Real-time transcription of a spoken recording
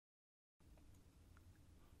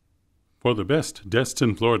For the best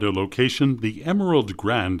Destin, Florida location, the Emerald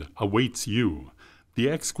Grand awaits you. The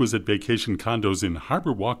exquisite vacation condos in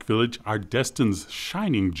Harbor Walk Village are Destin's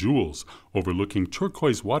shining jewels, overlooking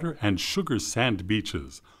turquoise water and sugar sand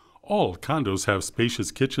beaches. All condos have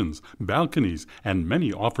spacious kitchens, balconies, and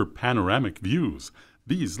many offer panoramic views.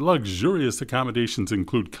 These luxurious accommodations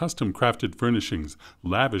include custom-crafted furnishings,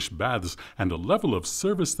 lavish baths, and a level of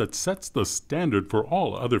service that sets the standard for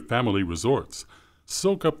all other family resorts.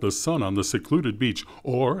 Soak up the sun on the secluded beach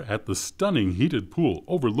or at the stunning heated pool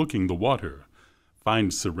overlooking the water.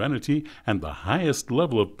 Find serenity and the highest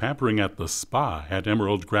level of pampering at the spa at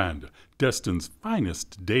Emerald Grand, Destin's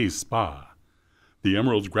finest day spa. The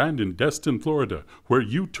Emerald Grand in Destin, Florida, where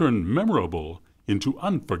you turn memorable into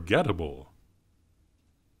unforgettable.